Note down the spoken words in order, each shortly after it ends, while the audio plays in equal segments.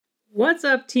What's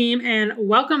up, team, and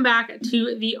welcome back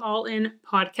to the All In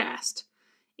Podcast.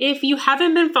 If you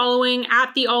haven't been following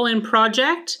at the All In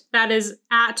Project, that is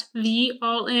at the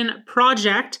All In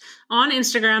Project on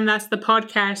Instagram, that's the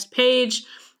podcast page.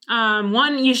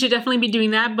 You should definitely be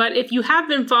doing that, but if you have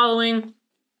been following,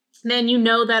 then you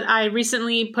know that I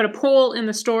recently put a poll in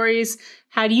the stories,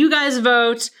 had you guys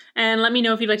vote, and let me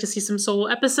know if you'd like to see some solo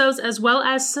episodes, as well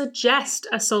as suggest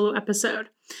a solo episode.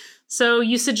 So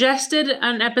you suggested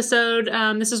an episode,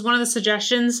 this is one of the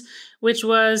suggestions, which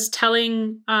was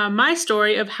telling my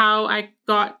story of how I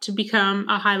got to become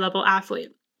a high-level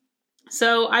athlete.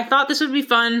 So I thought this would be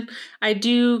fun. I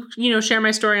do, share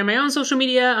my story on my own social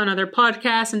media, on other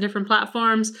podcasts and different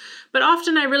platforms, but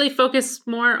often I really focus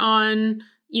more on,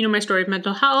 my story of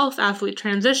mental health, athlete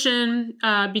transition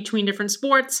between different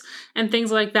sports and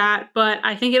things like that. But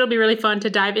I think it'll be really fun to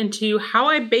dive into how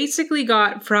I basically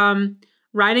got from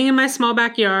riding in my small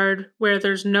backyard where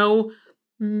there's no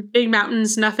big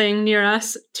mountains, nothing near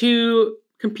us, to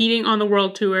competing on the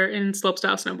world tour in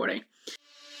slopestyle snowboarding.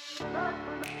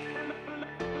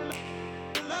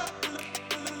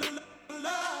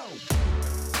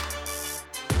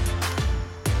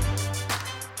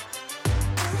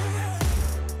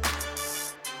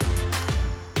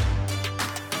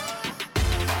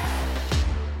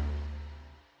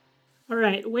 All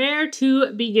right, where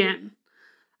to begin?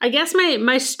 I guess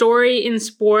my story in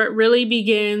sport really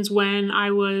begins when I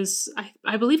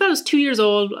believe I was 2 years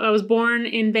old. I was born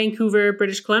in Vancouver,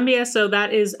 British Columbia, so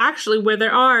that is actually where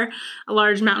there are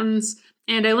large mountains,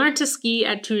 and I learned to ski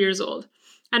at 2 years old.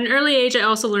 At an early age, I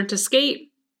also learned to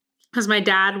skate because my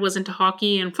dad was into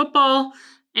hockey and football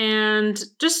and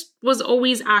just was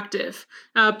always active.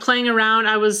 Playing around,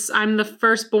 I'm the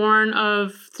firstborn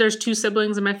there's two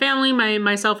siblings in my family,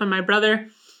 myself and my brother.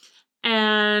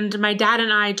 And my dad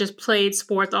and I just played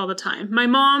sports all the time. My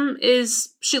mom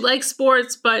she likes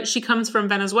sports, but she comes from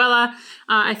Venezuela.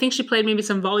 I think she played maybe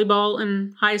some volleyball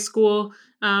in high school,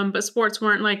 but sports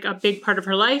weren't like a big part of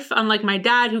her life. Unlike my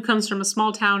dad, who comes from a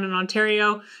small town in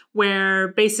Ontario, where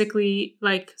basically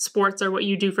like sports are what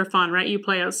you do for fun, right? You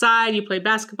play outside, you play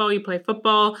basketball, you play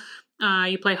football,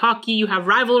 you play hockey, you have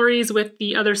rivalries with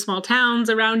the other small towns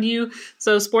around you.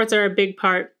 So sports are a big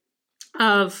part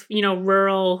of,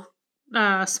 rural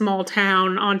small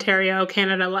town Ontario,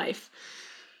 Canada life.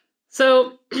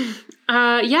 So,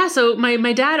 so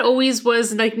my dad always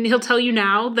was like, he'll tell you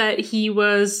now that he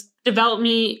was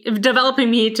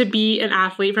developing me to be an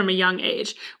athlete from a young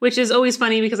age, which is always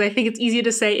funny because I think it's easy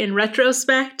to say in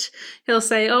retrospect. He'll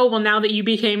say, oh, well, now that you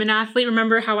became an athlete,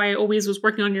 remember how I always was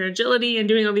working on your agility and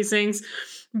doing all these things.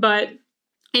 But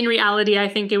in reality, I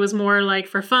think it was more like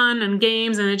for fun and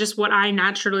games, and it just what I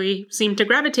naturally seemed to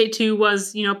gravitate to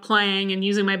was, playing and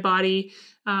using my body,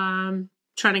 trying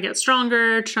to get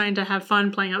stronger, trying to have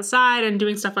fun playing outside and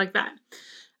doing stuff like that.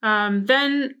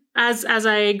 Then as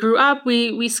I grew up,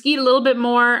 we skied a little bit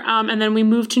more, and then we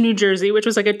moved to New Jersey, which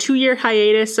was like a 2-year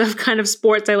hiatus of kind of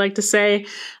sports, I like to say,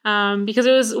 because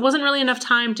it wasn't really enough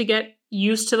time to get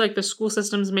used to like the school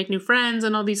systems, make new friends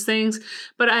and all these things.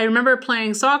 But I remember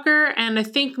playing soccer, and I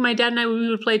think my dad and we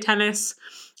would play tennis,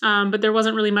 but there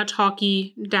wasn't really much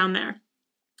hockey down there.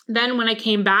 Then when I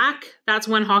came back, that's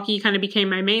when hockey kind of became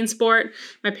my main sport.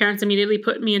 My parents immediately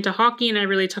put me into hockey, and I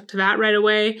really took to that right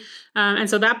away. And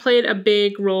so that played a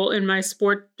big role in my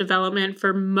sport development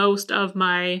for most of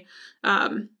my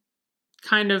kind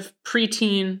of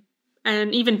preteen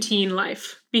and even teen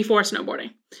life before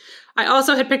snowboarding. I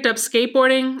also had picked up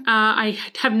skateboarding. I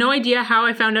have no idea how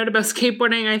I found out about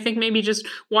skateboarding. I think maybe just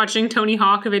watching Tony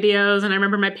Hawk videos. And I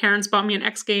remember my parents bought me an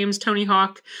X Games Tony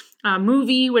Hawk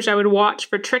movie, which I would watch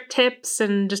for trick tips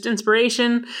and just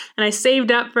inspiration. And I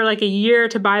saved up for like a year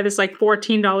to buy this like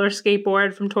 $14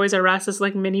 skateboard from Toys R Us, this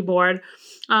like mini board.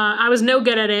 I was no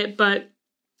good at it, but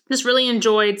just really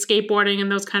enjoyed skateboarding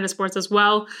and those kind of sports as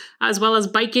well as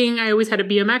biking. I always had a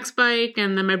BMX bike,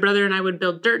 and then my brother and I would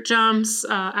build dirt jumps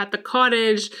at the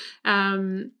cottage,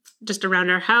 just around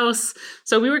our house.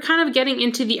 So we were kind of getting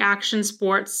into the action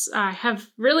sports. I have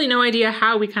really no idea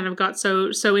how we kind of got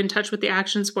so in touch with the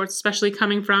action sports, especially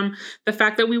coming from the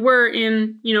fact that we were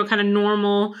in, kind of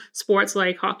normal sports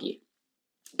like hockey.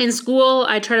 In school,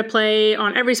 I tried to play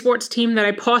on every sports team that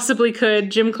I possibly could,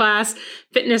 gym class,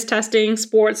 fitness testing,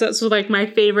 sports. That's like my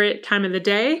favorite time of the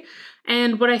day.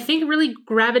 And what I think really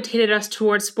gravitated us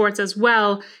towards sports as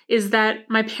well is that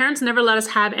my parents never let us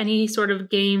have any sort of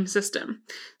game system.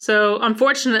 So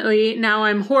unfortunately, now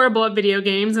I'm horrible at video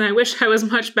games, and I wish I was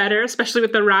much better, especially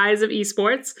with the rise of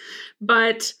esports.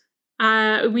 But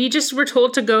we just were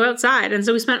told to go outside. And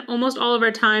so we spent almost all of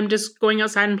our time just going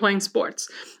outside and playing sports.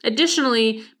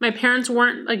 Additionally, my parents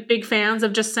weren't like big fans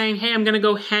of just saying, hey, I'm going to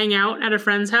go hang out at a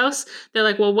friend's house. They're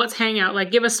like, well, what's hang out?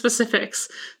 Like, give us specifics.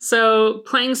 So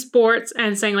playing sports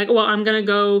and saying like, well, I'm going to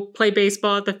go play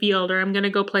baseball at the field, or I'm going to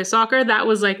go play soccer. That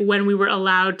was like when we were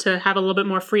allowed to have a little bit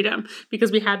more freedom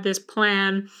because we had this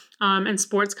plan, and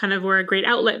sports kind of were a great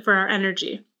outlet for our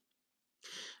energy.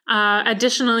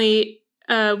 Additionally,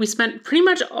 we spent pretty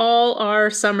much all our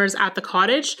summers at the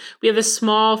cottage. We have this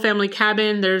small family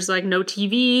cabin. There's like no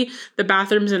TV. The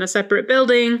bathroom's in a separate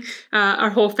building. Our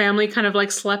whole family kind of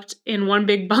like slept in one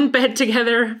big bunk bed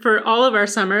together for all of our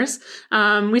summers.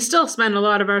 We still spend a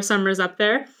lot of our summers up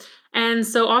there. And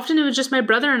so often it was just my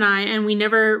brother and I, and we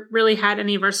never really had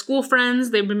any of our school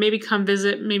friends. They would maybe come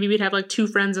visit. Maybe we'd have like 2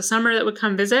 friends a summer that would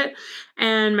come visit,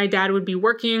 and my dad would be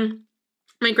working.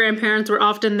 My grandparents were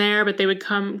often there, but they would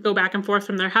go back and forth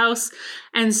from their house.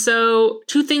 And so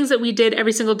 2 things that we did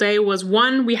every single day was,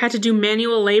 1, we had to do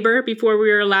manual labor before we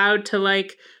were allowed to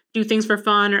like do things for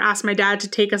fun or ask my dad to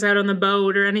take us out on the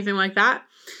boat or anything like that.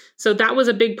 So that was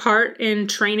a big part in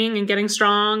training and getting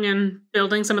strong and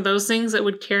building some of those things that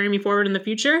would carry me forward in the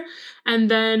future. And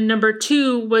then number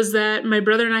 2 was that my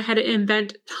brother and I had to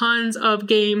invent tons of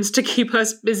games to keep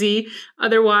us busy.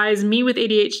 Otherwise, me with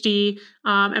ADHD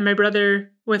and my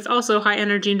brother with also high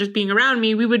energy and just being around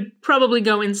me, we would probably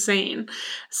go insane.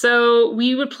 So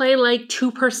we would play like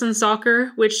 2-person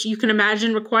soccer, which you can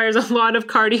imagine requires a lot of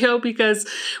cardio because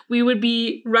we would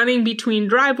be running between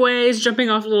driveways, jumping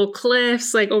off little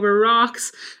cliffs, like over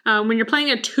rocks. When you're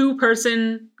playing a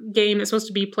 2-person game that's supposed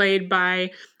to be played by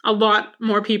a lot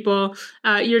more people,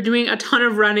 you're doing a ton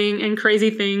of running and crazy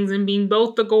things and being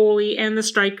both the goalie and the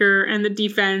striker and the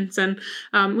defense. And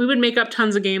we would make up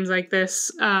tons of games like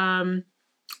this,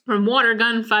 from water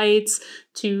gun fights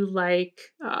to like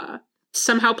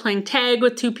somehow playing tag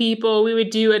with 2 people. We would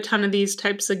do a ton of these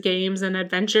types of games and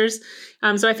adventures.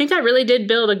 So I think that really did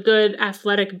build a good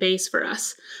athletic base for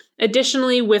us.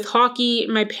 Additionally, with hockey,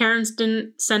 my parents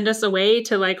didn't send us away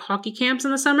to like hockey camps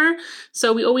in the summer.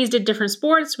 So we always did different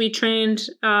sports. We trained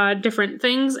different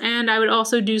things. And I would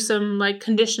also do some like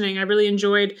conditioning. I really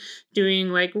enjoyed doing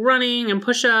like running and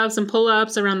push-ups and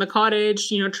pull-ups around the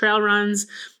cottage, trail runs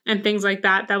and things like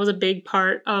that. That was a big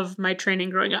part of my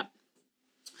training growing up.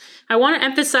 I want to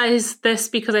emphasize this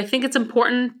because I think it's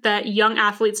important that young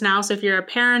athletes now, so if you're a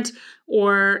parent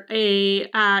or a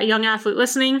young athlete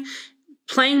listening,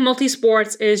 playing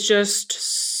multi-sports is just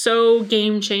so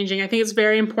game-changing. I think it's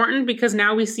very important because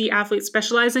now we see athletes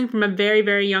specializing from a very,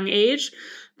 very young age.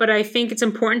 But I think it's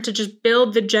important to just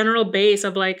build the general base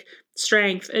of like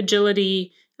strength,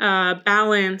 agility,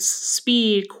 balance,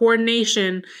 speed,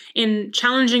 coordination, in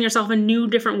challenging yourself in new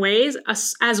different ways,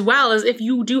 as well as if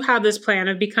you do have this plan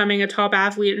of becoming a top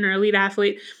athlete and an elite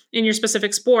athlete in your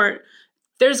specific sport,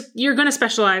 you're going to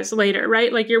specialize later,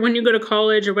 right? Like when you go to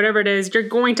college or whatever it is, you're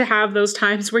going to have those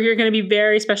times where you're going to be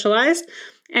very specialized.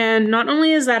 And not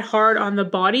only is that hard on the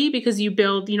body because you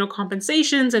build,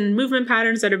 compensations and movement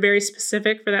patterns that are very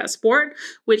specific for that sport,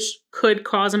 which could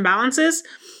cause imbalances,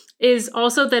 is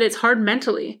also that it's hard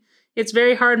mentally. It's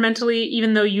very hard mentally,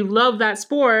 even though you love that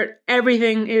sport,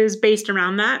 everything is based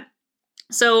around that.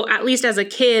 So at least as a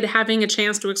kid, having a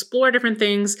chance to explore different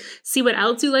things, see what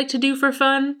else you like to do for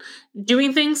fun,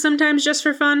 doing things sometimes just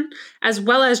for fun, as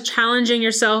well as challenging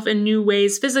yourself in new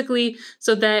ways physically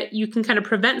so that you can kind of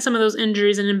prevent some of those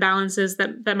injuries and imbalances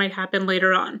that might happen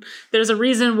later on. There's a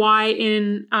reason why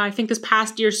in, I think this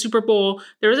past year's Super Bowl,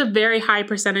 there was a very high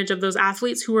percentage of those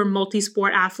athletes who were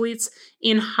multi-sport athletes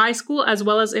in high school as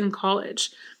well as in college.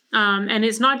 And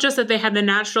it's not just that they have the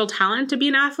natural talent to be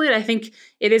an athlete. I think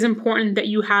it is important that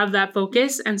you have that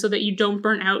focus and so that you don't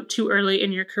burn out too early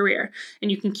in your career and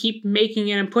you can keep making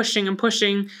it and pushing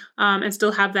and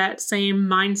still have that same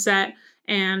mindset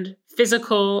and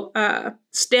physical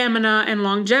stamina and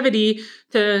longevity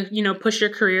to, push your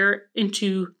career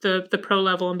into the pro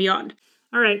level and beyond.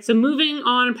 All right. So moving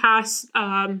on past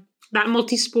that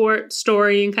multi-sport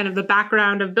story and kind of the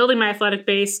background of building my athletic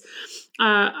base,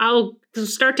 I'll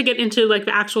start to get into like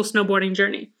the actual snowboarding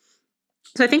journey.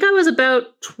 So I think I was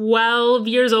about 12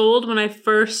 years old when I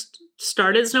first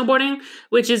started snowboarding,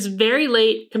 which is very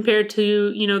late compared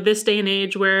to, this day and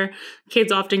age where kids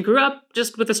often grew up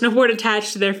just with a snowboard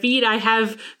attached to their feet. I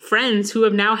have friends who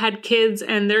have now had kids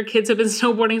and their kids have been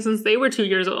snowboarding since they were 2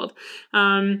 years old.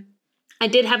 I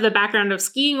did have the background of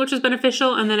skiing, which was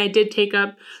beneficial, and then I did take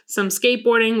up some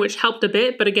skateboarding, which helped a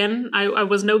bit. But again, I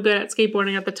was no good at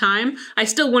skateboarding at the time. I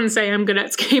still wouldn't say I'm good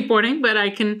at skateboarding, but I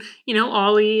can,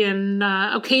 ollie and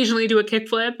occasionally do a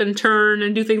kickflip and turn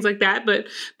and do things like that. But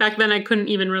back then I couldn't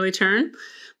even really turn.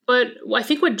 But I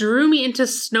think what drew me into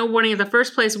snowboarding in the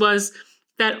first place was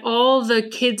that all the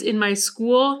kids in my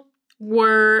school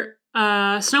were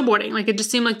snowboarding. Like, it just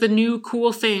seemed like the new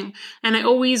cool thing. And I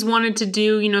always wanted to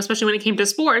do, especially when it came to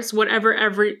sports, whatever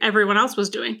everyone else was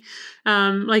doing.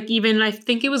 Like, even I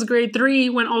think it was grade 3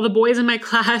 when all the boys in my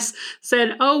class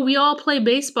said, "Oh, we all play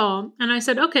baseball." And I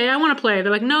said, "Okay, I want to play."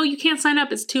 They're like, "No, you can't sign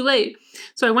up. It's too late."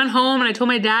 So I went home and I told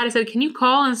my dad, I said, "Can you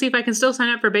call and see if I can still sign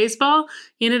up for baseball?"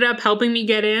 He ended up helping me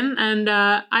get in. And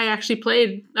I actually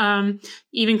played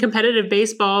even competitive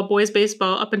baseball, boys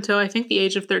baseball, up until I think the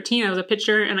age of 13. I was a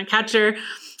pitcher and a catcher.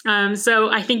 So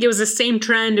I think it was the same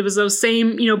trend. It was those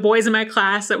same, boys in my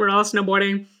class that were all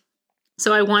snowboarding.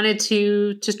 So I wanted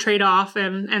to just trade off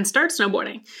and start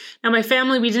snowboarding. Now, my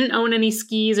family, we didn't own any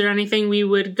skis or anything. We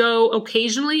would go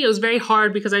occasionally. It was very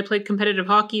hard because I played competitive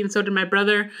hockey and so did my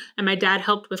brother, and my dad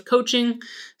helped with coaching.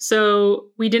 So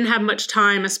we didn't have much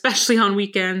time, especially on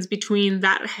weekends, between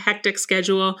that hectic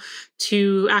schedule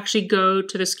to actually go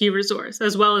to the ski resorts,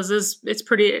 as well as it's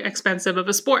pretty expensive of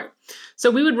a sport.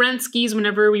 So we would rent skis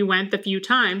whenever we went the few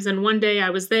times. And one day I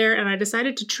was there and I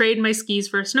decided to trade my skis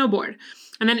for a snowboard.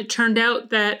 And then it turned out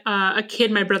that a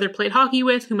kid my brother played hockey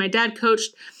with, who my dad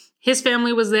coached, his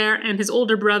family was there, and his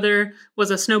older brother was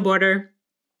a snowboarder.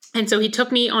 And so he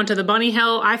took me onto the bunny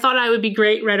hill. I thought I would be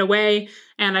great right away,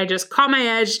 and I just caught my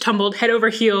edge, tumbled head over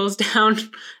heels down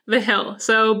the hill.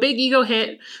 So big ego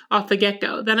hit off the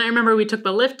get-go. Then I remember we took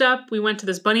the lift up. We went to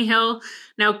this bunny hill.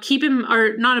 Now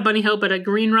not a bunny hill, but a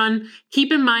green run.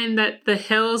 Keep in mind that the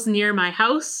hills near my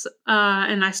house,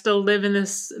 and I still live in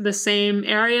the same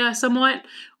area somewhat,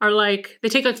 they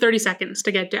take like 30 seconds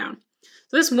to get down.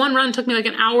 So this one run took me like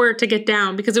an hour to get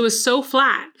down because it was so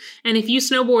flat. And if you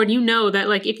snowboard, you know that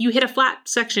like if you hit a flat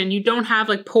section, you don't have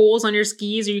like poles on your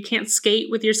skis, or you can't skate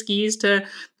with your skis to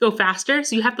go faster.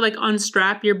 So you have to like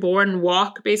unstrap your board and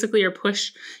walk basically, or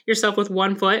push yourself with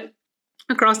one foot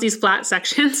across these flat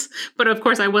sections. But of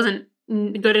course I wasn't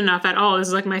good enough at all. This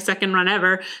is like my second run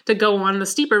ever to go on the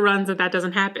steeper runs that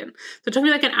doesn't happen. So it took me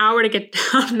like an hour to get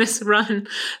down this run.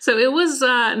 So it was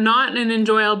not an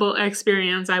enjoyable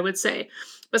experience, I would say.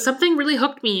 But something really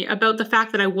hooked me about the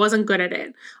fact that I wasn't good at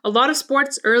it. A lot of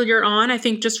sports earlier on, I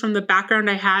think just from the background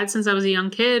I had since I was a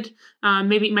young kid,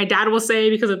 maybe my dad will say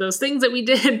because of those things that we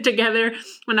did together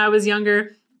when I was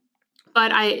younger.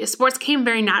 But sports came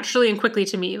very naturally and quickly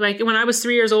to me. Like when I was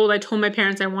 3 years old, I told my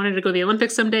parents I wanted to go to the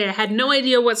Olympics someday. I had no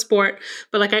idea what sport,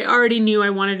 but like I already knew I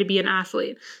wanted to be an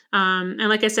athlete. And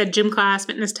like I said, gym class,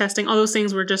 fitness testing, all those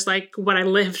things were just like what I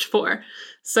lived for.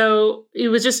 So it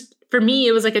was just, for me,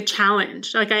 it was like a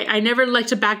challenge. Like I never like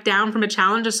to back down from a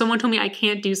challenge. If someone told me I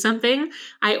can't do something,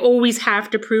 I always have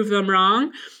to prove them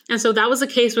wrong. And so that was the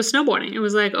case with snowboarding. It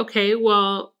was like, okay,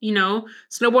 well,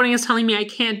 snowboarding is telling me I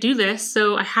can't do this,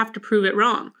 so I have to prove it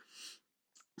wrong.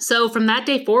 So from that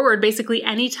day forward, basically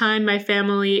anytime my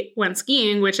family went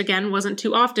skiing, which again wasn't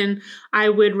too often, I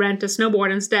would rent a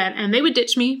snowboard instead. And they would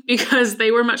ditch me because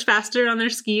they were much faster on their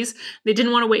skis. They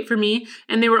didn't want to wait for me.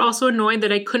 And they were also annoyed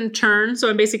that I couldn't turn. So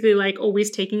I'm basically like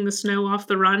always taking the snow off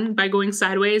the run by going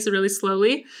sideways really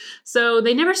slowly. So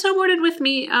they never snowboarded with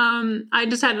me. I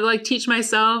just had to like teach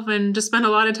myself and just spend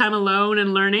a lot of time alone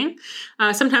and learning.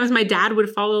 Sometimes my dad would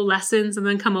follow lessons and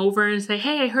then come over and say,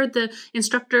 "Hey, I heard the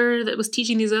instructor that was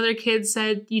teaching these other kids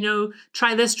said,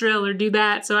 try this drill or do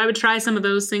that." So I would try some of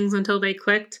those things until they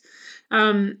clicked.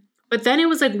 But then it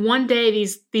was like one day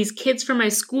these kids from my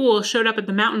school showed up at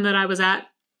the mountain that I was at.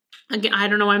 Again, I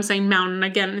don't know why I'm saying mountain.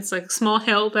 Again, it's like a small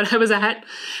hill that I was at.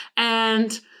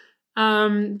 And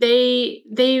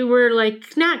they were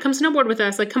like, "Nat, come snowboard with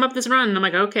us. Like, come up this run." And I'm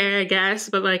like, "Okay, I guess."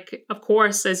 But like, of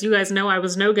course, as you guys know, I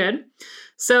was no good.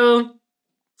 So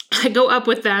I go up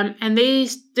with them and they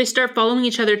start following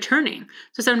each other turning.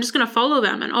 So I said, "I'm just going to follow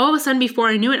them." And all of a sudden, before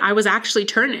I knew it, I was actually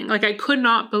turning. Like I could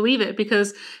not believe it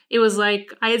because it was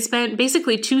like I had spent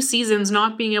basically 2 seasons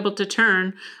not being able to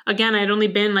turn. Again, I'd only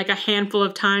been like a handful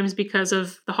of times because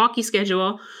of the hockey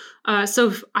schedule.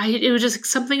 It was just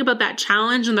something about that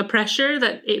challenge and the pressure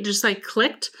that it just like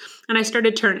clicked and I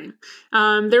started turning.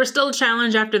 There was still a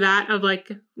challenge after that of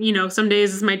like, some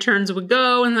days my turns would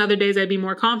go and the other days I'd be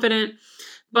more confident.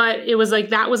 But it was like,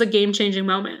 that was a game-changing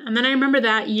moment. And then I remember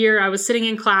that year I was sitting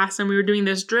in class and we were doing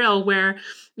this drill where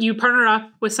you partner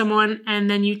up with someone and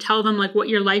then you tell them like what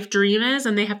your life dream is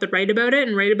and they have to write about it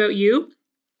and write about you.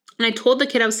 And I told the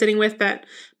kid I was sitting with that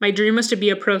my dream was to be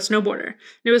a pro snowboarder. And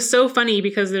it was so funny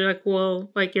because they're like,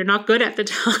 well, like you're not good at the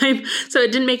time. So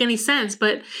it didn't make any sense.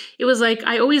 But it was like,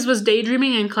 I always was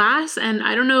daydreaming in class. And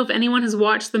I don't know if anyone has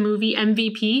watched the movie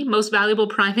MVP, Most Valuable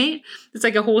Primate. It's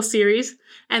like a whole series.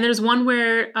 And there's one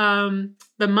where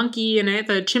the monkey in it,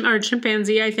 the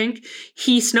chimpanzee, I think,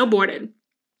 he snowboarded.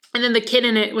 And then the kid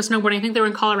in it was snowboarding. I think they were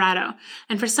in Colorado.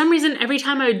 And for some reason, every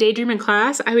time I would daydream in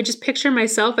class, I would just picture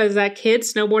myself as that kid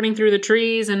snowboarding through the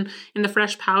trees and in the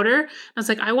fresh powder. I was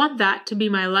like, I want that to be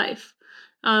my life.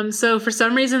 So for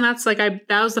some reason, that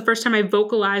was the first time I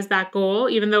vocalized that goal,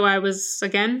 even though I was,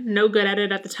 again, no good at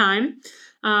it at the time.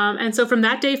 And so from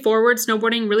that day forward,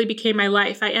 snowboarding really became my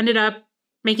life. I ended up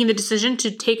making the decision to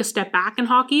take a step back in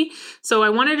hockey. So I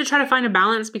wanted to try to find a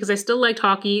balance because I still liked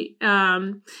hockey.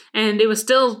 And it was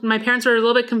still, my parents were a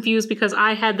little bit confused because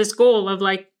I had this goal of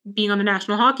like being on the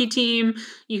national hockey team.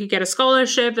 You could get a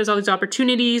scholarship. There's all these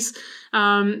opportunities.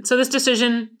 So this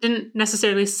decision didn't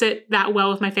necessarily sit that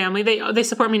well with my family. They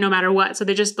support me no matter what. So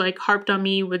they just like harped on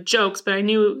me with jokes, but I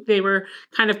knew they were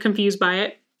kind of confused by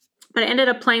it. But I ended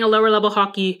up playing a lower level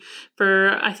hockey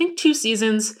for, I think, 2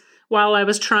 seasons while I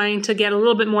was trying to get a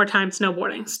little bit more time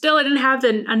snowboarding. Still, I didn't have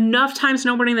enough time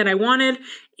snowboarding that I wanted.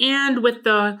 And with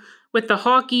the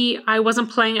hockey, I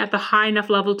wasn't playing at the high enough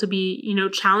level to be,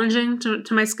 challenging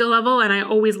to my skill level. And I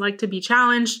always like to be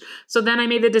challenged. So then I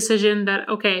made the decision that,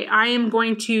 okay, I am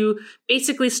going to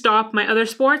basically stop my other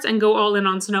sports and go all in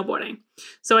on snowboarding.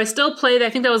 So I still played,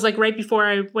 I think that was like right before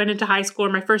I went into high school,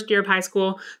 or my first year of high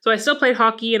school. So I still played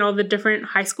hockey and all the different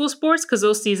high school sports because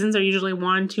those seasons are usually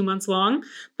 1-2 months long.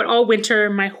 But all winter,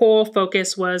 my whole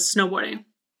focus was snowboarding.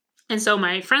 And so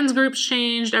my friends groups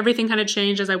changed, everything kind of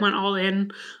changed as I went all in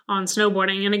on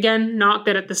snowboarding. And again, not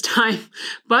good at this time,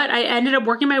 but I ended up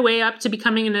working my way up to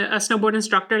becoming a snowboard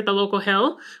instructor at the local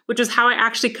hill, which is how I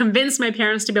actually convinced my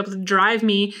parents to be able to drive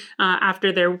me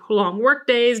after their long work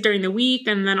days during the week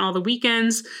and then all the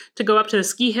weekends to go up to the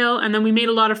ski hill. And then we made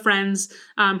a lot of friends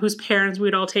whose parents we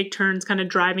would all take turns kind of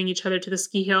driving each other to the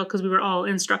ski hill because we were all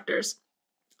instructors.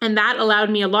 And that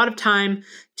allowed me a lot of time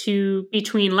to,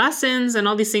 between lessons and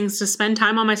all these things, to spend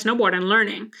time on my snowboard and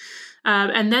learning.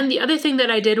 And then the other thing that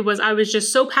I did was I was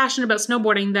just so passionate about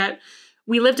snowboarding that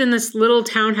we lived in this little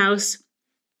townhouse,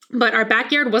 but our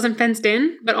backyard wasn't fenced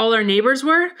in, but all our neighbors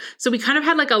were. So we kind of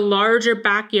had like a larger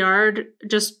backyard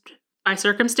just by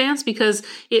circumstance because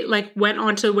it like went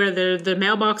onto where the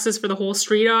mailboxes for the whole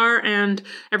street are and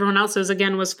everyone else's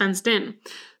again was fenced in.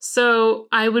 So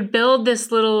I would build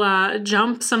this little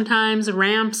jump sometimes,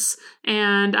 ramps,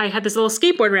 and I had this little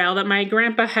skateboard rail that my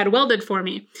grandpa had welded for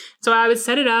me. So I would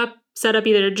set up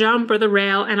either a jump or the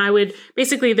rail, and I would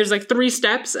basically, there's like 3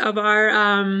 steps of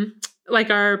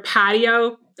our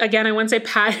patio. Again, I wouldn't say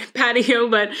patio,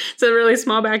 but it's a really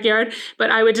small backyard. But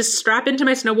I would just strap into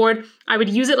my snowboard. I would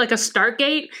use it like a start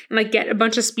gate and like get a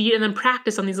bunch of speed and then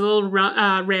practice on these little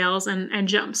rails and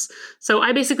jumps. So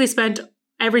I basically spent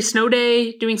every snow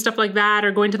day doing stuff like that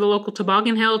or going to the local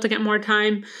toboggan hill to get more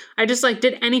time. I just like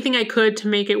did anything I could to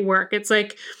make it work. It's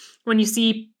like when you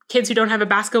see kids who don't have a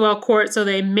basketball court, so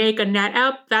they make a net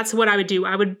up. That's what I would do.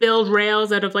 I would build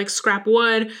rails out of like scrap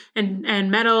wood and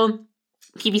metal,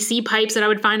 PVC pipes that I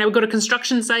would find. I would go to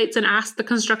construction sites and ask the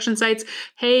construction sites,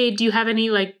 hey, do you have any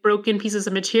like broken pieces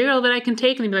of material that I can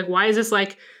take? And they'd be like, why is this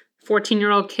like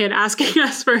 14-year-old kid asking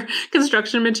us for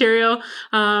construction material?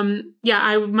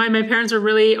 My parents were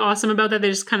really awesome about that. They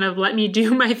just kind of let me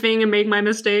do my thing and make my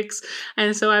mistakes.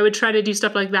 And so I would try to do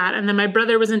stuff like that. And then my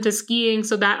brother was into skiing,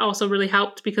 so that also really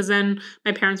helped because then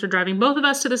my parents were driving both of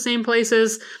us to the same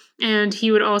places. And he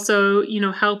would also,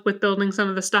 help with building some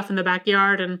of the stuff in the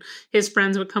backyard, and his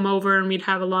friends would come over and we'd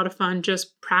have a lot of fun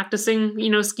just practicing,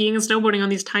 skiing and snowboarding on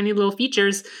these tiny little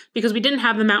features because we didn't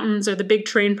have the mountains or the big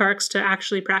terrain parks to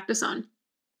actually practice on.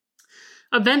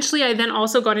 Eventually, I then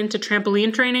also got into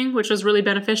trampoline training, which was really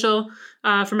beneficial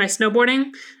for my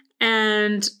snowboarding.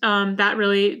 And that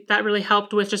really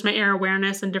helped with just my air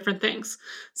awareness and different things.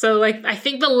 So I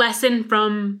think the lesson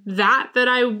from that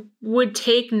I would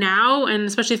take now, and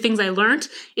especially things I learned,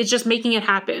 is just making it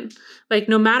happen. Like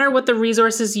no matter what the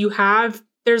resources you have,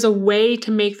 there's a way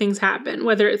to make things happen,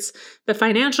 whether it's the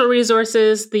financial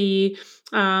resources, the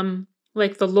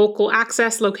local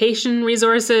access, location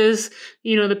resources,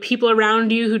 the people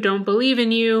around you who don't believe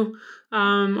in you,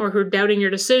 or who are doubting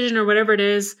your decision or whatever it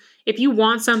is. If you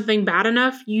want something bad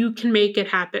enough, you can make it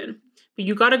happen. But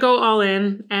you got to go all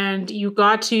in, and you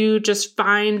got to just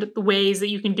find the ways that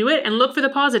you can do it and look for the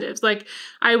positives. Like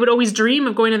I would always dream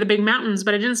of going to the big mountains,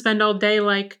 but I didn't spend all day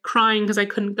like crying because I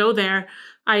couldn't go there.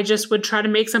 I just would try to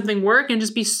make something work and I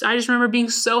just remember being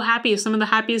so happy. Some of the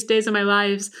happiest days of my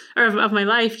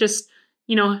life, just,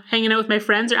 hanging out with my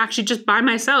friends or actually just by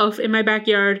myself in my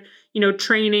backyard,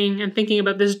 training and thinking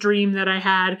about this dream that I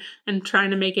had and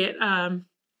trying to make it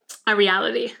a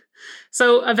reality.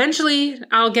 So eventually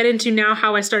I'll get into now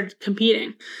how I started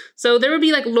competing. So there would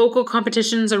be like local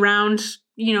competitions around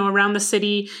the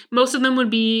city. Most of them would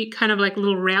be kind of like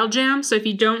little rail jams. So if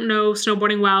you don't know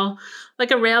snowboarding well,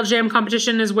 like a rail jam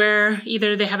competition is where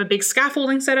either they have a big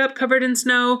scaffolding set up covered in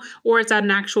snow, or it's at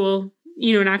an actual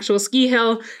ski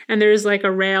hill, and there's like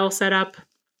a rail set up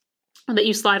that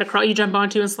you slide across, you jump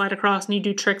onto and slide across, and you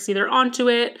do tricks either onto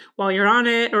it while you're on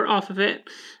it or off of it.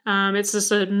 It's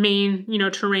just a main,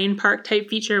 terrain park type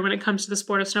feature when it comes to the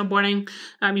sport of snowboarding.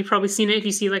 You've probably seen it if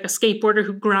you see like a skateboarder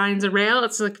who grinds a rail.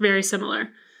 It's like very similar.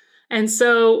 And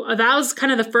so that was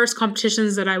kind of the first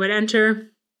competitions that I would enter.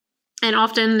 And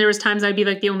often there was times I'd be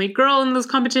like the only girl in those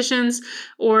competitions,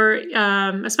 or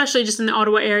especially just in the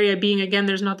Ottawa area being, again,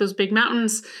 there's not those big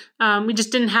mountains. We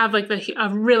just didn't have like a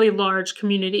really large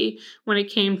community when it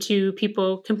came to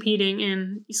people competing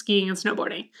in skiing and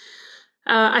snowboarding.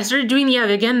 I started doing,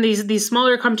 these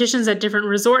smaller competitions at different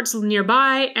resorts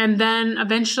nearby. And then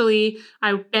eventually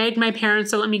I begged my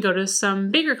parents to let me go to some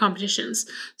bigger competitions.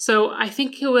 So I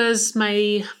think it was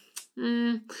my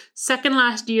second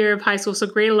last year of high school, so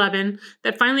grade 11,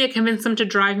 that finally I convinced them to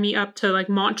drive me up to like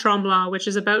Mont Tremblant, which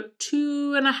is about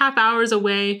 2.5 hours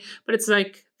away, but it's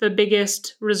like the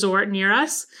biggest resort near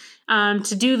us,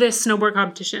 to do this snowboard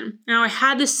competition. Now I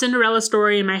had this Cinderella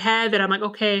story in my head that I'm like,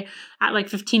 okay, at like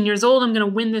 15 years old, I'm going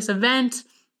to win this event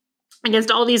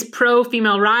against all these pro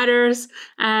female riders,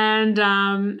 and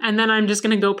then I'm just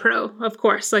gonna go pro, of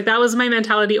course. Like that was my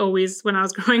mentality always when I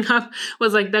was growing up,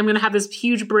 was like I'm gonna have this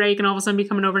huge break and all of a sudden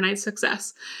become an overnight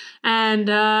success. And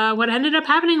what ended up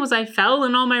happening was I fell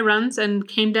in all my runs and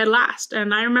came dead last.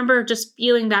 And I remember just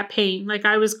feeling that pain, like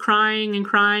I was crying,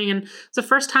 and it's the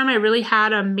first time I really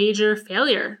had a major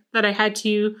failure that I had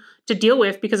to deal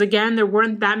with, because again, there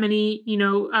weren't that many,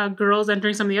 girls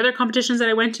entering some of the other competitions that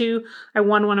I went to. I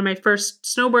won one of my first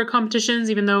snowboard competitions,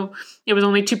 even though it was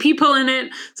only 2 people in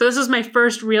it. So this was my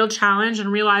first real challenge, and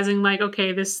realizing like,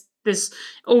 okay, this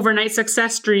overnight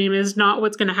success dream is not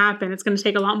what's going to happen. It's going to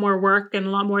take a lot more work and a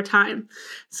lot more time.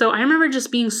 So I remember just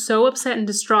being so upset and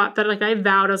distraught that like I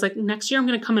vowed, I was like, next year I'm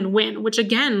going to come and win, which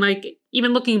again, like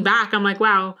even looking back, I'm like,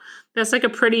 wow, that's like a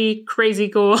pretty crazy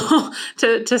goal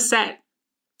to set.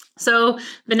 So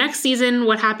the next season,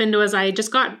 what happened was I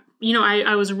just got,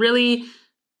 I was really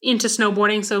into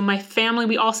snowboarding. So my family,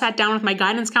 we all sat down with my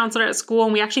guidance counselor at school,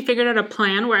 and we actually figured out a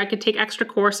plan where I could take extra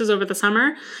courses over the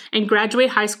summer and graduate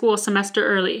high school a semester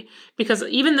early. Because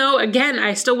even though, again,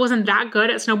 I still wasn't that good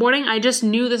at snowboarding, I just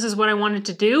knew this is what I wanted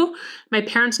to do. My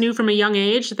parents knew from a young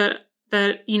age that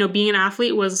being an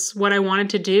athlete was what I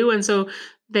wanted to do. And so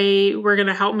they were going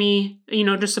to help me,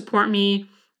 to support me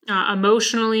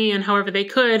emotionally and however they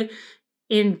could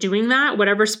in doing that,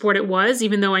 whatever sport it was,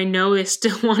 even though I know they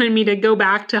still wanted me to go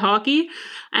back to hockey.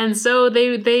 And so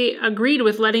they agreed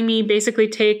with letting me basically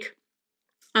take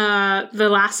the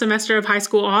last semester of high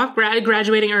school off,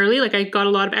 graduating early. Like I got a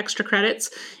lot of extra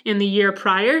credits in the year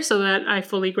prior so that I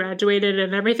fully graduated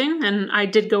and everything. And I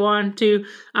did go on to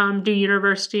do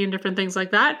university and different things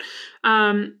like that.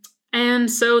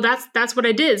 And so that's what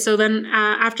I did. So then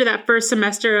after that first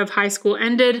semester of high school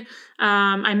ended,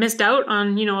 I missed out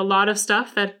on, a lot of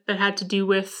stuff that had to do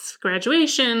with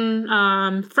graduation,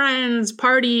 friends,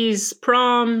 parties,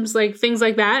 proms, like things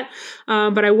like that.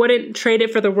 But I wouldn't trade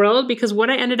it for the world, because what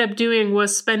I ended up doing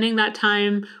was spending that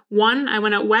time. One, I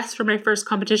went out west for my first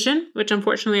competition, which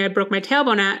unfortunately I broke my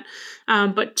tailbone at.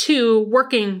 But 2,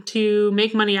 working to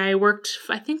make money. I worked,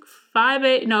 I think 5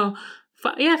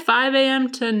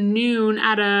 a.m. to noon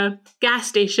at a gas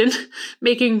station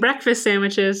making breakfast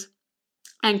sandwiches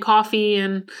and coffee,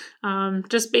 and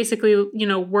just basically,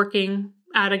 working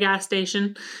at a gas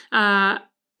station 5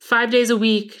 days a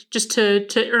week just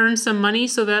to earn some money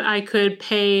so that I could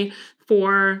pay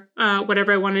for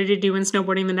whatever I wanted to do in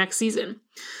snowboarding the next season.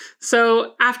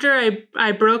 So after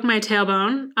I broke my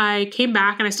tailbone, I came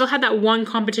back and I still had that one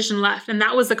competition left. And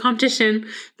that was the competition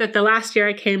that the last year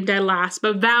I came dead last,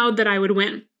 but vowed that I would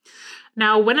win.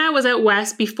 Now, when I was out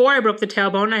west, before I broke the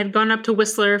tailbone, I had gone up to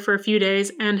Whistler for a few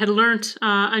days and had learned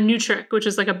a new trick, which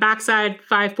is like a backside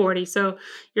 540. So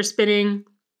you're spinning,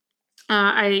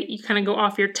 you kind of go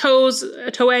off your toe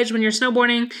edge when you're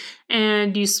snowboarding,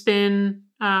 and you spin,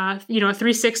 a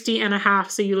 360 and a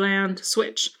half. So you land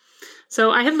switch.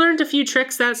 So I had learned a few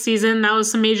tricks that season. That was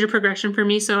some major progression for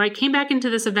me. So I came back into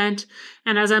this event,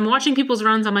 and as I'm watching people's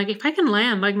runs, I'm like, if I can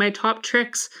land like my top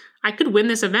tricks, I could win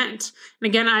this event. And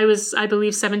again, I was, I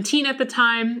believe, 17 at the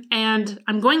time, and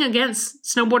I'm going against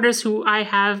snowboarders who I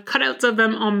have cutouts of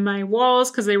them on my walls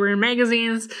because they were in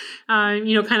magazines,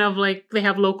 kind of like they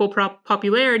have local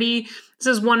popularity. This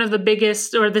is one of the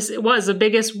biggest, or this was the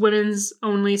biggest women's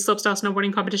only slopestyle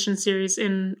snowboarding competition series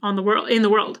in the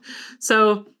world.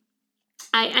 So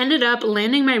I ended up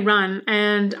landing my run,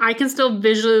 and I can still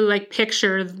visually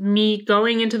picture me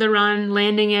going into the run,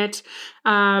 landing it,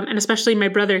 and especially my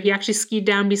brother. He actually skied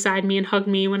down beside me and hugged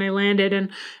me when I landed,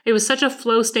 and it was such a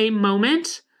flow state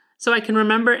moment. So I can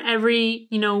remember every,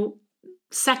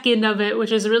 second of it,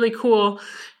 which is really cool.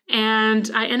 And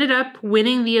I ended up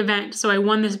winning the event. So I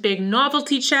won this big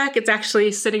novelty check. It's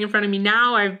actually sitting in front of me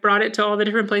now. I've brought it to all the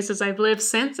different places I've lived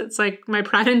since. It's like my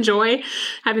pride and joy,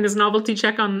 having this novelty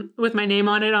check with my name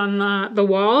on it on the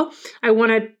wall. I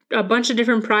won a bunch of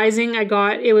different prizing.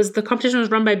 The competition was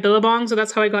run by Billabong, so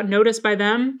that's how I got noticed by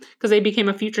them, because they became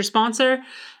a future sponsor.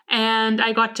 And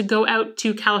I got to go out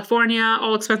to California,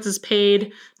 all expenses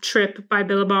paid, trip by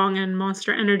Billabong and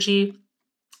Monster Energy,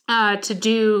 to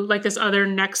do this other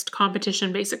next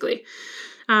competition, basically.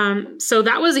 So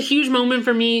that was a huge moment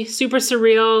for me, super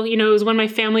surreal. It was when my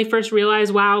family first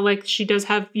realized, wow, she does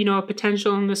have, a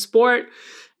potential in the sport.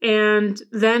 And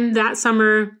then that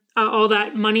summer, all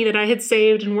that money that I had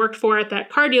saved and worked for at that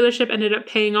car dealership ended up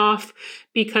paying off,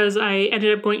 because I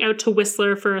ended up going out to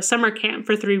Whistler for a summer camp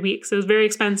for 3 weeks. It was very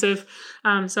expensive.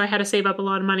 So I had to save up a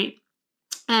lot of money.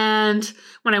 And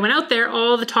when I went out there,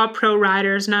 all the top pro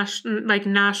riders,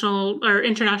 national or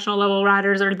international level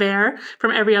riders are there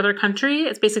from every other country.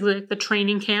 It's basically the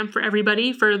training camp for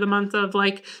everybody for the month of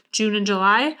June and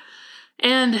July.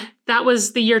 And that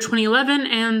was the year 2011.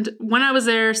 And when I was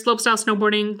there, slopestyle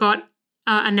snowboarding got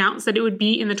announced that it would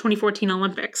be in the 2014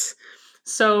 Olympics.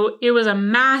 So it was a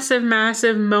massive,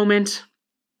 massive moment,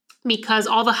 because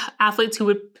all the athletes who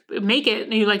would make it,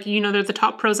 they're the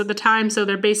top pros at the time, so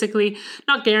they're basically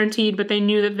not guaranteed, but they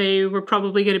knew that they were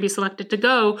probably going to be selected to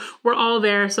go, were all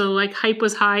there. So hype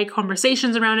was high,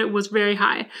 conversations around it was very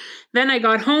high. Then I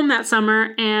got home that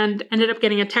summer and ended up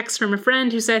getting a text from a friend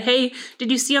who said, hey,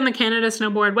 did you see on the Canada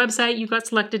Snowboard website you got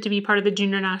selected to be part of the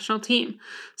junior national team?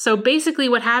 So basically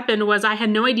what happened was I had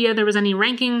no idea there was any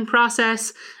ranking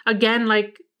process. Again,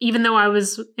 even though I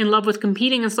was in love with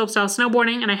competing in slopestyle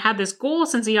snowboarding and I had this goal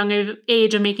since a young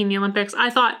age of making the Olympics, I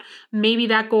thought maybe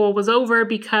that goal was over,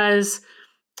 because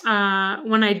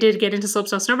when I did get into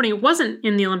slopestyle snowboarding, it wasn't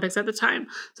in the Olympics at the time.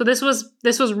 So this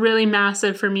was really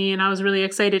massive for me, and I was really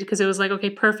excited, because it was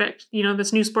okay, perfect.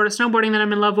 This new sport of snowboarding that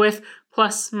I'm in love with,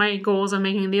 plus my goals of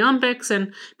making the Olympics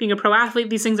and being a pro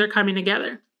athlete, these things are coming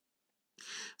together.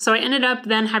 So I ended up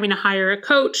then having to hire a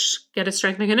coach, get a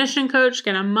strength and conditioning coach,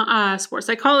 get a sports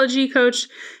psychology coach.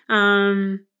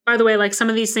 By the way, some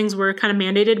of these things were kind of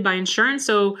mandated by insurance.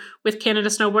 So with Canada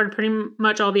Snowboard, pretty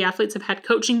much all the athletes have had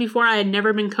coaching before. I had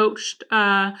never been coached.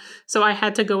 So I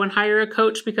had to go and hire a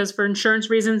coach, because for insurance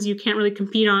reasons, you can't really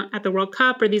compete at the World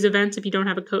Cup or these events if you don't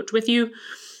have a coach with you.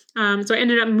 So I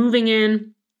ended up moving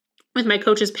in with my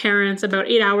coach's parents about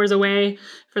 8 hours away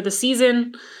for the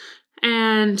season,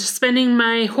 and spending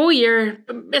my whole year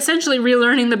essentially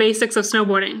relearning the basics of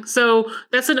snowboarding. So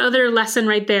that's another lesson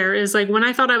right there, is when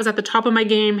I thought I was at the top of my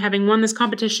game, having won this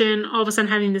competition, all of a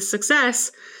sudden having this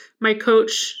success, my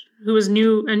coach, who was a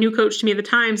new coach to me at the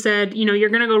time, said, you're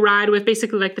going to go ride with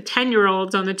basically the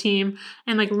 10-year-olds on the team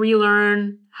and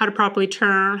relearn how to properly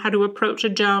turn, how to approach a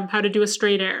jump, how to do a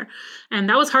straight air. And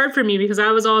that was hard for me, because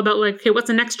I was all about okay, what's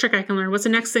the next trick I can learn? What's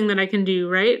the next thing that I can do,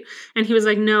 right? And he was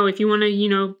like, no, if you want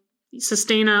to,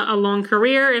 sustain a long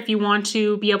career, if you want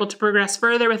to be able to progress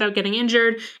further without getting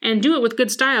injured, and do it with good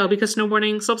style, because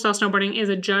slopestyle snowboarding is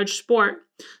a judged sport.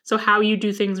 So how you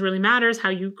do things really matters, how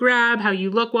you grab, how you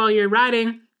look while you're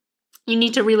riding. You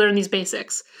need to relearn these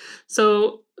basics.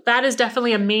 So that is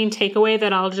definitely a main takeaway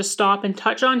that I'll just stop and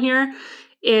touch on here,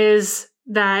 is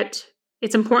that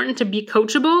it's important to be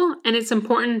coachable, and it's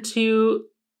important to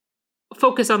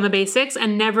focus on the basics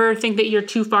and never think that you're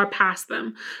too far past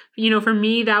them. For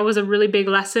me, that was a really big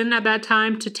lesson at that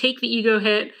time, to take the ego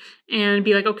hit and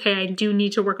be okay, I do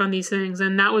need to work on these things.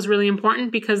 And that was really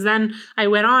important, because then I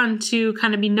went on to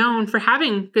kind of be known for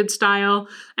having good style.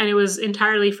 And it was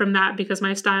entirely from that, because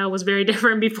my style was very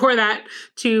different before that,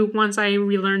 to once I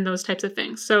relearned those types of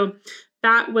things. So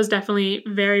that was definitely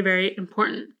very, very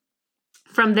important.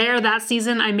 From there, that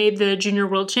season, I made the Junior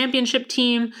World Championship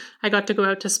team. I got to go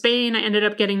out to Spain. I ended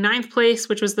up getting 9th place,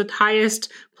 which was the highest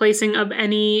placing of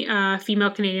any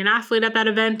female Canadian athlete at that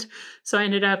event. So I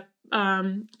ended up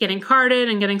getting carded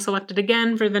and getting selected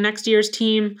again for the next year's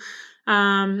team.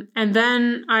 And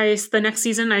then the next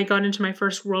season, I got into my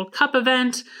first World Cup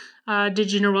event. did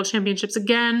Junior World Championships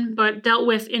again, but dealt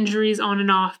with injuries on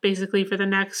and off basically for the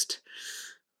next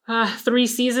 3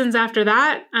 seasons after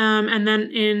that. And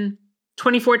then in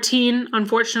 2014,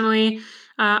 unfortunately,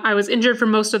 I was injured for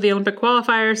most of the Olympic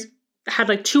qualifiers. I had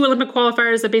like 2 Olympic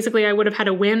qualifiers that basically I would have had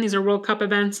to win. These are World Cup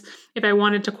events if I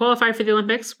wanted to qualify for the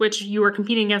Olympics, which you are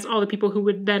competing against all the people who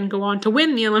would then go on to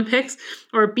win the Olympics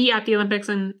or be at the Olympics,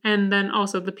 and then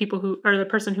also the people who are the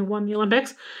person who won the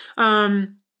Olympics.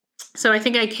 So I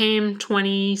think I came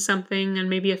 20 something and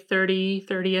maybe a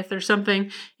 30th or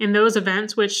something in those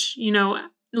events, which, you know,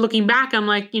 looking back, I'm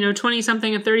like, you know, 20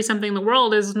 something and 30 something in the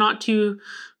world is not too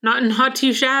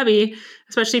shabby,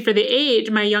 especially for the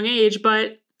age, my young age.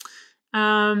 But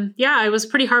yeah, I was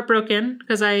pretty heartbroken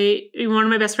because one of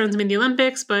my best friends made the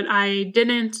Olympics, but I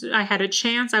didn't. I had a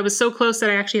chance. I was so close that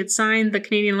I actually had signed the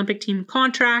Canadian Olympic team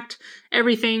contract,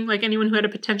 everything, like anyone who had a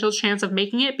potential chance of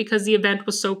making it, because the event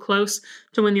was so close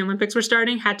to when the Olympics were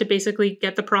starting, had to basically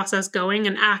get the process going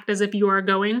and act as if you are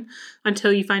going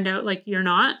until you find out like you're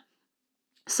not.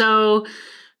 So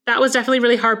that was definitely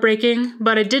really heartbreaking,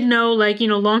 but I did know, like, you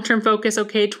know, long-term focus,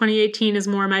 okay, 2018 is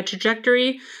more my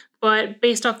trajectory. But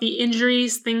based off the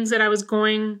injuries, things that I was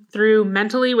going through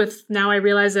mentally with, now I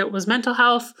realize it was mental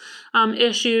health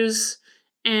issues,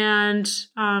 and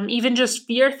even just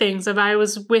fear things. If I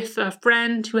was with a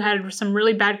friend who had some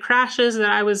really bad crashes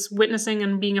that I was witnessing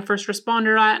and being a first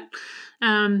responder at,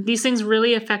 these things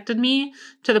really affected me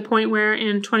to the point where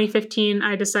in 2015,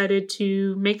 I decided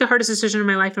to make the hardest decision in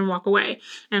my life and walk away.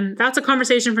 And that's a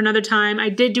conversation for another time. I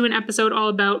did do an episode all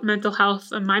about mental health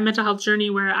and my mental health journey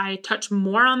where I touch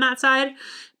more on that side.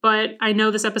 But I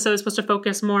know this episode is supposed to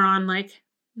focus more on like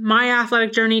my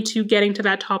athletic journey to getting to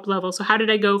that top level. So how did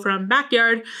I go from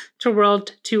backyard to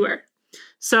world tour?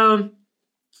 So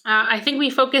I think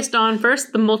we focused on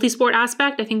first the multi-sport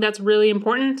aspect. I think that's really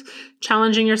important,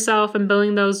 challenging yourself and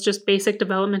building those just basic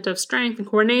development of strength and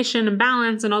coordination and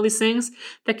balance and all these things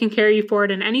that can carry you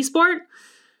forward in any sport.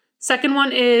 Second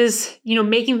one is, you know,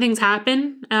 making things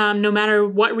happen. No matter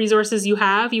what resources you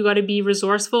have, you got to be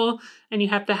resourceful and you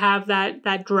have to have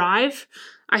that drive.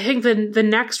 I think the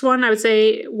next one I would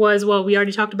say was, well, we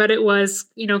already talked about it, was,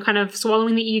 you know, kind of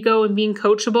swallowing the ego and being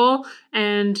coachable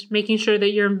and making sure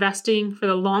that you're investing for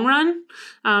the long run.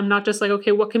 Not just like,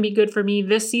 okay, what can be good for me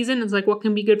this season? It's like, what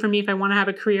can be good for me if I want to have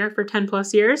a career for 10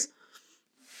 plus years?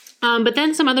 But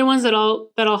then some other ones that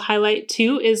I'll highlight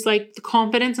too is like the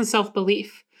confidence and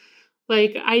self-belief.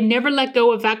 Like, I never let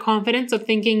go of that confidence of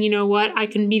thinking, you know what, I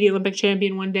can be the Olympic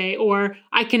champion one day, or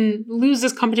I can lose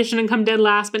this competition and come dead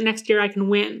last, but next year I can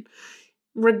win.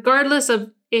 Regardless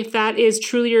of if that is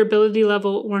truly your ability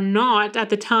level or not at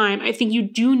the time, I think you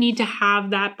do need to have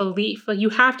that belief. Like, you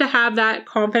have to have that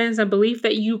confidence and belief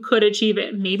that you could achieve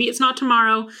it. Maybe it's not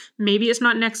tomorrow, maybe it's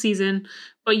not next season,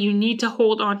 but you need to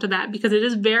hold on to that because it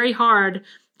is very hard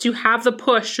to have the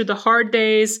push through the hard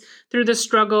days, through the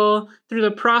struggle, through the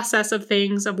process of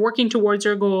things, of working towards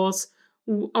your goals,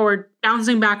 or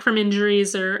bouncing back from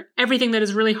injuries, or everything that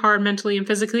is really hard mentally and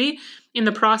physically in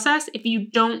the process, if you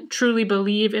don't truly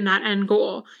believe in that end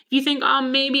goal. If you think, oh,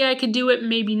 maybe I could do it,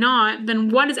 maybe not, then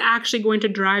what is actually going to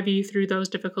drive you through those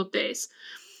difficult days?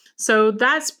 So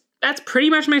that's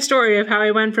pretty much my story of how I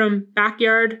went from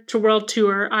backyard to world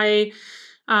tour. I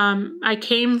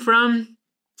came from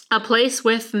a place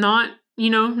with not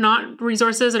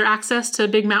resources or access to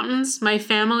big mountains. My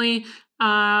family,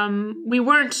 we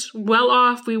weren't well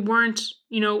off. We weren't,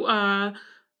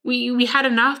 we had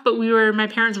enough, but my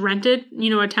parents rented,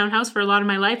 a townhouse for a lot of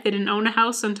my life. They didn't own a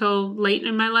house until late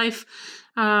in my life.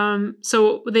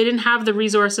 So they didn't have the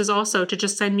resources also to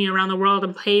just send me around the world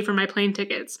and pay for my plane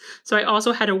tickets. So I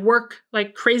also had to work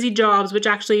like crazy jobs, which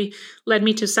actually led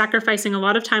me to sacrificing a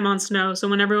lot of time on snow. So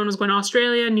when everyone was going to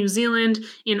Australia, New Zealand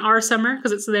in our summer,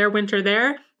 because it's their winter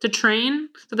there, to train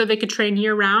so that they could train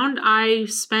year round, I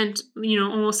spent,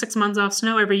 almost 6 months off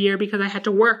snow every year because I had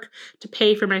to work to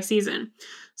pay for my season.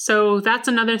 So that's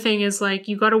another thing, is like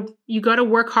you gotta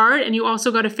work hard, and you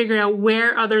also got to figure out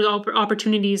where other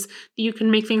opportunities that you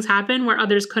can make things happen where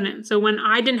others couldn't. So when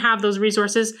I didn't have those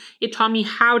resources, it taught me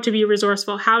how to be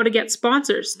resourceful, how to get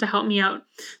sponsors to help me out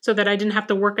so that I didn't have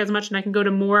to work as much and I can go to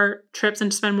more trips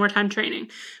and spend more time training.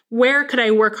 Where could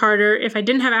I work harder if I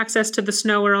didn't have access to the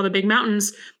snow or all the big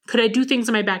mountains? Could I do things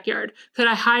in my backyard? Could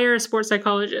I hire a sports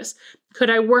psychologist? Could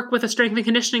I work with a strength and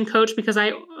conditioning coach? Because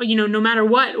no matter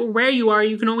what, where you are,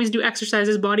 you can always do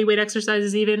exercises, body weight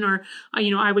exercises even, or,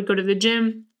 I would go to the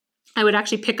gym. I would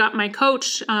actually pick up my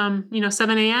coach, 7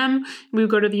 a.m. We would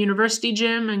go to the university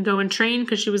gym and go and train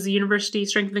because she was the university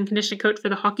strength and conditioning coach for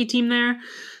the hockey team there.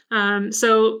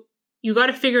 So you got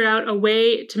to figure out a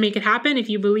way to make it happen if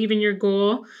you believe in your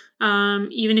goal,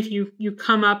 even if you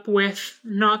come up with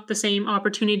not the same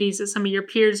opportunities that some of your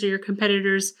peers or your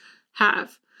competitors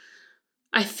have.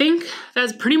 I think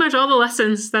that's pretty much all the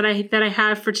lessons that I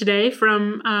have for today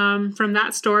from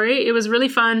that story. It was really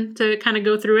fun to kind of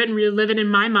go through it and relive it in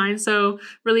my mind. So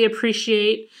really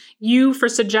appreciate you for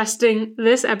suggesting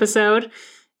this episode.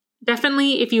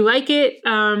 Definitely, if you like it,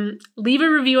 leave a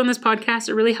review on this podcast.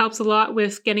 It really helps a lot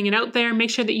with getting it out there.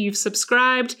 Make sure that you've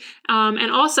subscribed,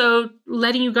 and also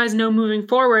letting you guys know moving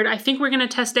forward. I think we're going to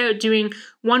test out doing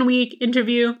 1 week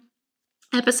interview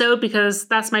episode because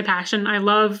that's my passion. I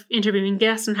love interviewing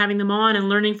guests and having them on and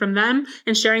learning from them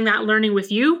and sharing that learning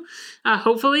with you,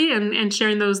 hopefully, and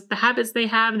sharing the habits they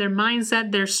have, their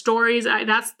mindset, their stories.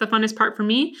 That's the funnest part for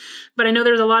me. But I know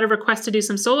there's a lot of requests to do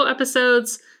some solo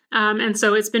episodes. And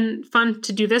so it's been fun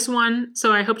to do this one.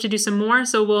 So I hope to do some more.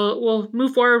 So we'll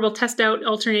move forward. We'll test out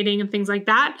alternating and things like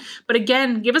that. But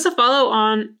again, give us a follow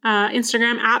on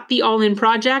Instagram at The All In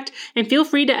Project, and feel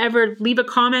free to ever leave a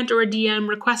comment or a DM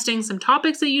requesting some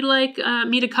topics that you'd like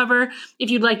me to cover. If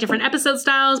you'd like different episode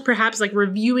styles, perhaps like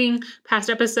reviewing past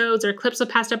episodes or clips of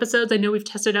past episodes. I know we've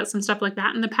tested out some stuff like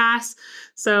that in the past.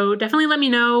 So definitely let me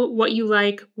know what you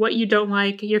like, what you don't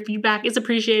like. Your feedback is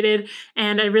appreciated.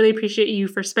 And I really appreciate you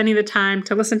for spending the time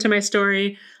to listen to my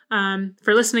story,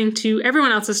 for listening to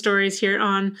everyone else's stories here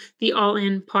on the All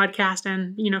In podcast,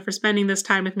 and, for spending this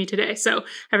time with me today. So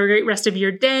have a great rest of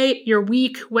your day, your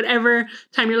week, whatever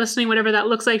time you're listening, whatever that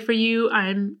looks like for you.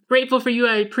 I'm grateful for you.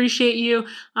 I appreciate you.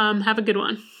 Have a good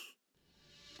one.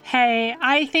 Hey,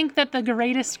 I think that the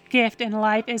greatest gift in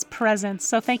life is presence.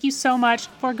 So thank you so much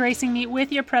for gracing me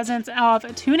with your presence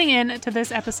of tuning in to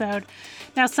this episode.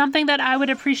 Now, something that I would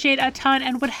appreciate a ton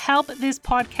and would help this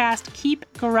podcast keep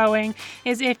growing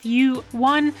is if you,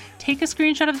 one, take a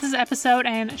screenshot of this episode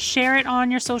and share it on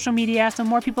your social media so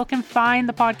more people can find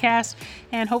the podcast,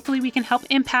 and hopefully we can help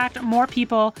impact more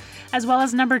people. As well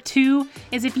as number two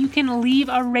is if you can leave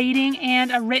a rating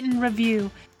and a written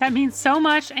review. That means so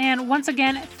much, and once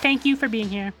again, thank you for being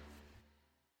here.